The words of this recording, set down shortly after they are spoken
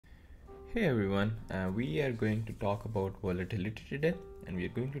Hey everyone, we are going to talk about volatility today, and we are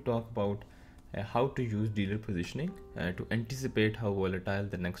going to talk about how to use dealer positioning to anticipate how volatile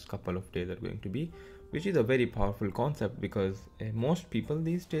the next couple of days are going to be, which is a very powerful concept because most people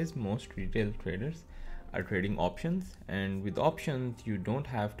these days, most retail traders are trading options, and with options you don't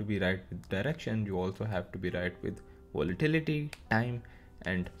have to be right with direction, you also have to be right with volatility, time,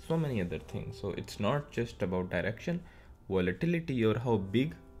 and so many other things. So it's not just about direction, volatility, or how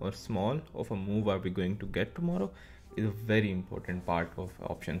big or small of a move are we going to get tomorrow is a very important part of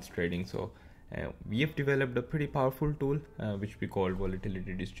options trading. So we have developed a pretty powerful tool which we call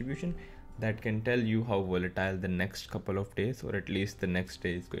volatility distribution that can tell you how volatile the next couple of days or at least the next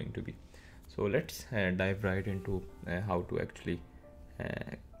day is going to be. So let's dive right into how to actually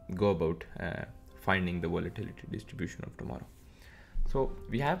go about finding the volatility distribution of tomorrow. So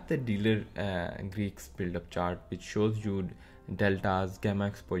we have the dealer Greeks build-up chart, which shows you deltas, gamma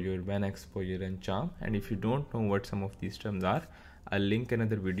exposure, vanna exposure, and charm. And if you don't know what some of these terms are, I'll link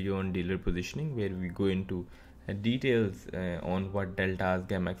another video on dealer positioning where we go into details on what deltas,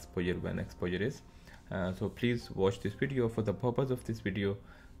 gamma exposure, vanna exposure is. So please watch this video. For the purpose of this video,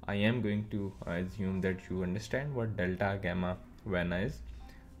 I am going to assume that you understand what delta, gamma, vanna is.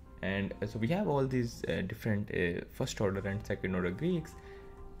 And so we have all these different first order and second order Greeks,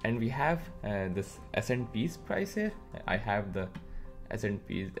 and we have this S&P's price here. I have the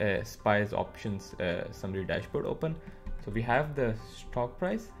S&P's SPY's options summary dashboard open. So we have the stock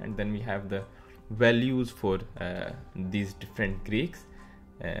price, and then we have the values for these different Greeks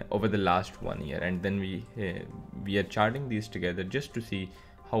over the last 1 year, and then we are charting these together just to see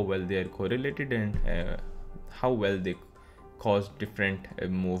how well they are correlated and how well they cause different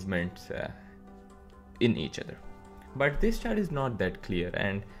movements in each other. But this chart is not that clear,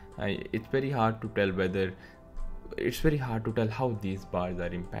 and it's very hard to tell how these bars are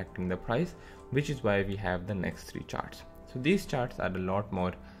impacting the price, which is why we have the next three charts. So these charts are a lot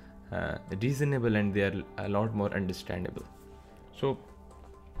more reasonable and they are a lot more understandable. So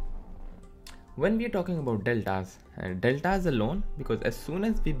when we are talking about deltas alone, because as soon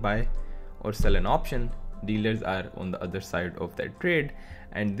as we buy or sell an option, dealers are on the other side of that trade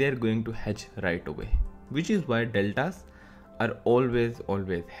and they're going to hedge right away, which is why deltas are always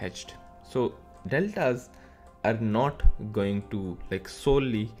hedged. So deltas are not going to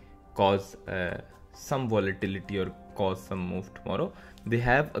solely cause some volatility or cause some move tomorrow. They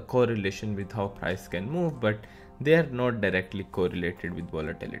have a correlation with how price can move, but they are not directly correlated with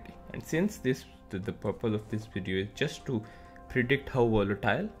volatility. And since the purpose of this video is just to predict how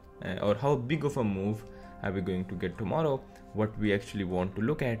volatile or how big of a move are we going to get tomorrow, what we actually want to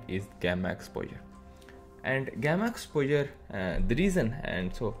look at is gamma exposure. And gamma exposure, the reason,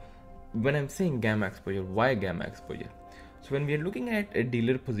 and so when I'm saying gamma exposure, why gamma exposure? So when we are looking at a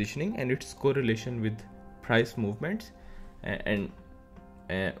dealer positioning and its correlation with price movements, and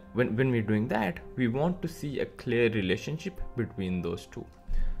when we're doing that, we want to see a clear relationship between those two.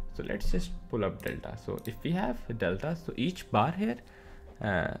 So let's just pull up delta. So if we have a delta, so each bar here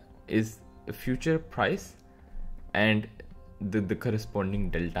is a future price and the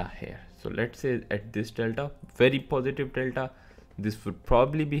corresponding delta here. So let's say at this delta, very positive delta, this would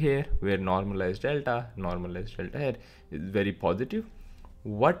probably be here, where normalized delta here is very positive.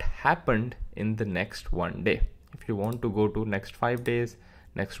 What happened in the next 1 day? If you want to go to next 5 days,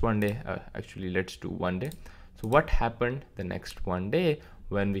 next 1 day, actually let's do 1 day. So what happened the next 1 day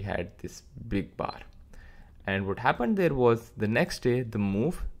when we had this big bar? And what happened there was the next day the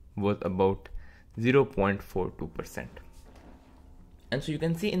move was about 0.42%. And so you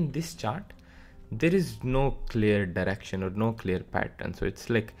can see in this chart there is no clear direction or no clear pattern. So it's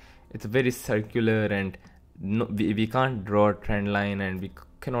very circular, and we can't draw a trend line, and we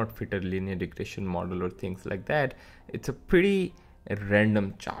cannot fit a linear regression model or things like that. It's a pretty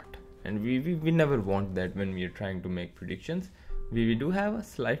random chart, and we never want that when we are trying to make predictions. We do have a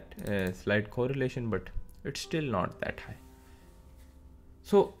slight correlation, but it's still not that high.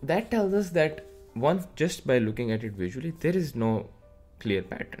 So that tells us that just by looking at it visually, there is no clear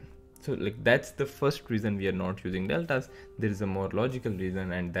pattern. So that's the first reason we are not using deltas. There is a more logical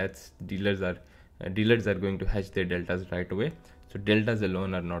reason, and that's dealers are going to hedge their deltas right away. So deltas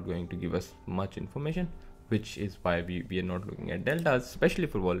alone are not going to give us much information, which is why we are not looking at deltas, especially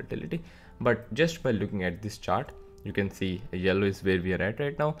for volatility. But just by looking at this chart, you can see yellow is where we are at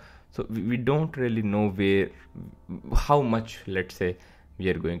right now. So we don't really know how much, let's say, we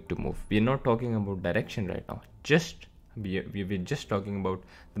are going to move. We are not talking about direction right now. We're just talking about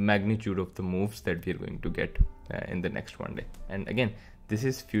the magnitude of the moves that we are going to get in the next 1 day. And again, this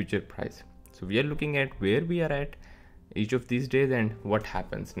is future price. So we are looking at where we are at each of these days and what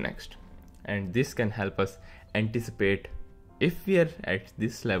happens next. and this can help us anticipate if we are at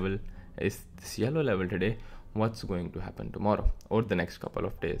this level, is this yellow level today, what's going to happen tomorrow or the next couple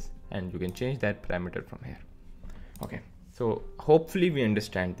of days, and you can change that parameter from here. Okay, so hopefully we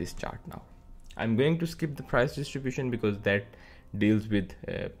understand this chart now. I'm going to skip the price distribution because that deals with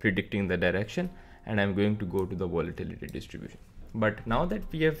predicting the direction, and I'm going to go to the volatility distribution. But now that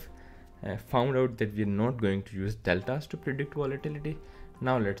we have found out that we're not going to use deltas to predict volatility,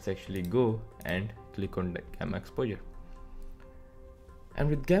 now let's actually go and click on the gamma exposure. And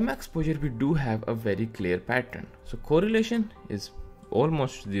with gamma exposure, we do have a very clear pattern. So correlation is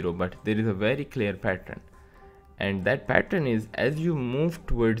almost zero, but there is a very clear pattern. And that pattern is, as you move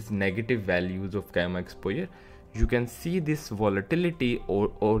towards negative values of gamma exposure, you can see this volatility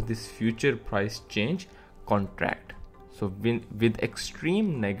or this future price change contract. So with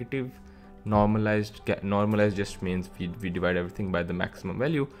extreme negative normalized just means we divide everything by the maximum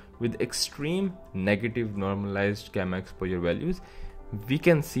value. With extreme negative normalized gamma exposure values, we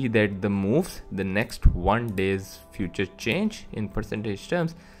can see that the moves, the next 1 day's future change in percentage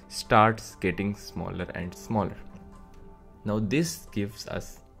terms, starts getting smaller and smaller. Now this gives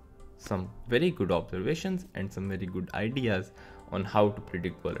us some very good observations and some very good ideas on how to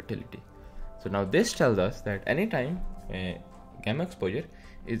predict volatility. So now this tells us that anytime gamma exposure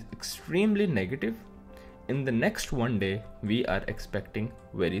is extremely negative, in the next 1 day we are expecting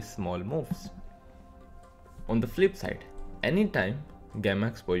very small moves. On the flip side, anytime gamma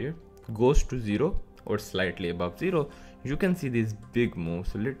exposure goes to zero or slightly above zero, you can see these big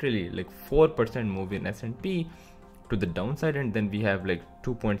moves. So literally like 4% move in S&P to the downside, and then we have like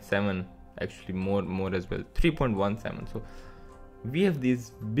 2.7, actually more as well, 3.17. So we have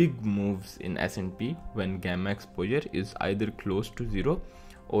these big moves in S&P when gamma exposure is either close to zero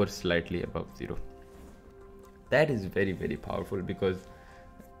or slightly above zero. That is very, very powerful because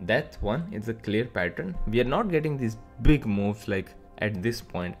that one is a clear pattern. We are not getting these big moves like at this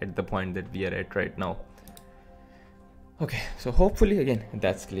point, at the point that we are at right now. Okay, so hopefully again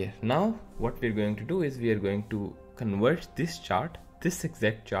that's clear. Now what we're going to do is we are going to convert this chart, this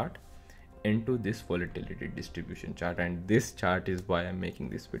exact chart, into this volatility distribution chart, and this chart is why I'm making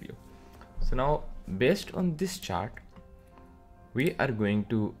this video. So now based on this chart, we are going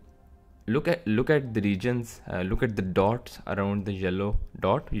to look at the regions, look at the dots around the yellow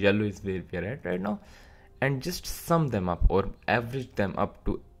dot. Yellow is where we are at right now, and just sum them up or average them up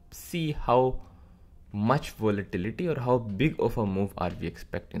to see how much volatility or how big of a move are we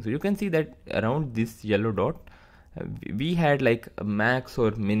expecting. So you can see that around this yellow dot, we had like a max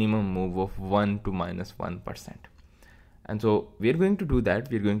or minimum move of 1 to -1%. And so we're going to do that.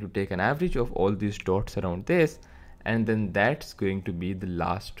 We're going to take an average of all these dots around this, and then that's going to be the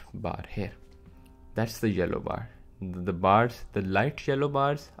last bar here. That's the yellow bar. The bars, the light yellow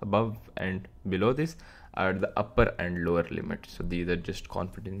bars above and below this are the upper and lower limits. So these are just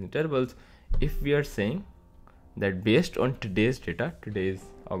confidence intervals. If we are saying that based on today's data, today is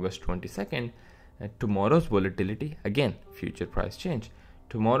August 22nd, tomorrow's volatility, again future price change,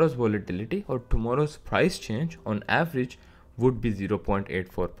 tomorrow's volatility or tomorrow's price change on average would be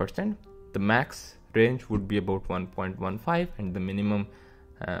 0.84%. The max range would be about 1.15 and the minimum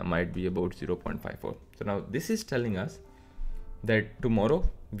might be about 0.54. So now this is telling us that tomorrow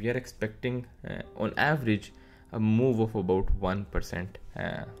we are expecting on average a move of about 1%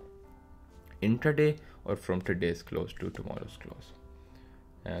 intraday or from today's close to tomorrow's close.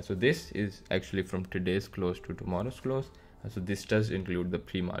 So this is actually from today's close to tomorrow's close. So this does include the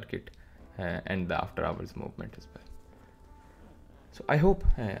pre-market and the after hours movement as well. So I hope,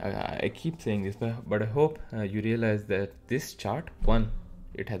 I keep saying this, but I hope you realize that this chart, one,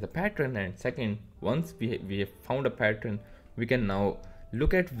 it has a pattern, and second, once we have found a pattern, we can now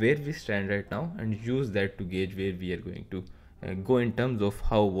look at where we stand right now and use that to gauge where we are going to go in terms of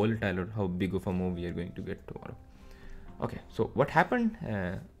how volatile or how big of a move we are going to get tomorrow. Okay, so what happened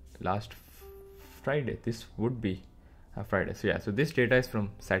last Friday? This would be Friday. So yeah, so this data is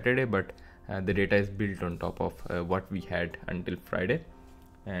from Saturday, but the data is built on top of what we had until Friday.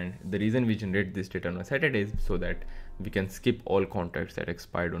 And the reason we generate this data on Saturday is so that we can skip all contracts that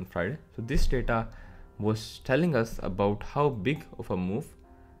expired on Friday. So this data was telling us about how big of a move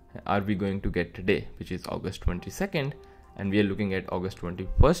are we going to get today, which is August 22nd, and we are looking at August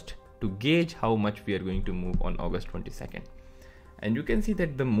 21st to gauge how much we are going to move on August 22nd. And you can see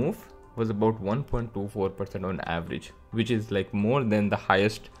that the move was about 1.24% on average, which is like more than the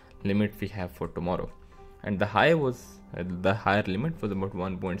highest limit we have for tomorrow. And the high was, the higher limit was about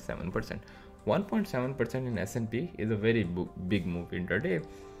 1.7%. 1.7% in S&P is a very big move intraday.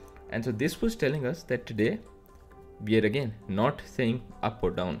 And so this was telling us that today we are again not saying up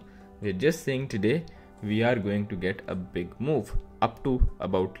or down. We're just saying today we are going to get a big move up to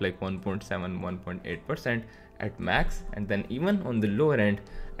about like 1.7 1.8% at max, and then even on the lower end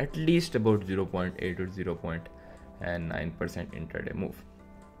at least about 0.8 or 0.9% intraday move.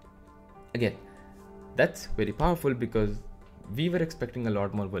 Again, that's very powerful because we were expecting a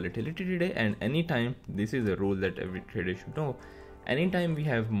lot more volatility today, and anytime, this is a rule that every trader should know, anytime we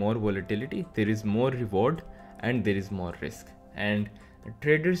have more volatility, there is more reward and there is more risk. And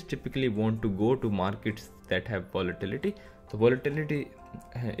traders typically want to go to markets that have volatility. So volatility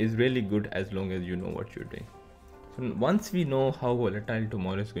is really good as long as you know what you're doing. So once we know how volatile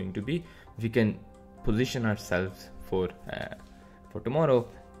tomorrow is going to be, we can position ourselves for tomorrow.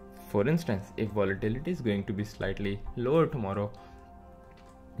 For instance, if volatility is going to be slightly lower tomorrow,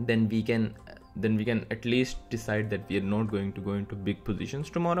 then we can at least decide that we are not going to go into big positions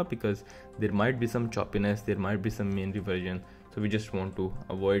tomorrow, because there might be some choppiness, there might be some mean reversion. So we just want to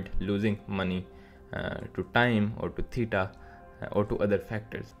avoid losing money to time or to theta or to other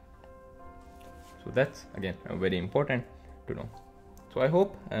factors. So that's again very important to know. So I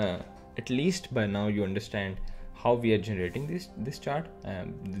hope at least by now you understand how we are generating this chart.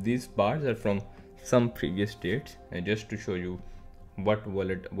 These bars are from some previous dates, just to show you what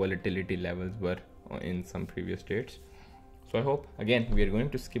volatility levels were in some previous dates. So I hope, again, we are going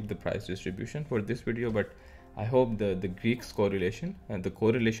to skip the price distribution for this video, but I hope the Greeks correlation and the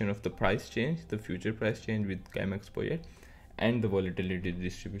correlation of the price change, the future price change with gamma exposure and the volatility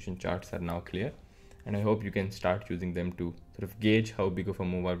distribution charts are now clear, and I hope you can start using them to sort of gauge how big of a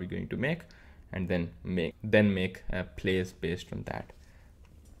move are we going to make, and then make plays based on that.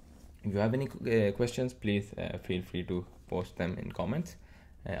 If you have any questions, please feel free to post them in comments.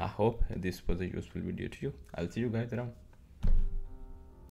 I hope this was a useful video to you. I'll see you guys around.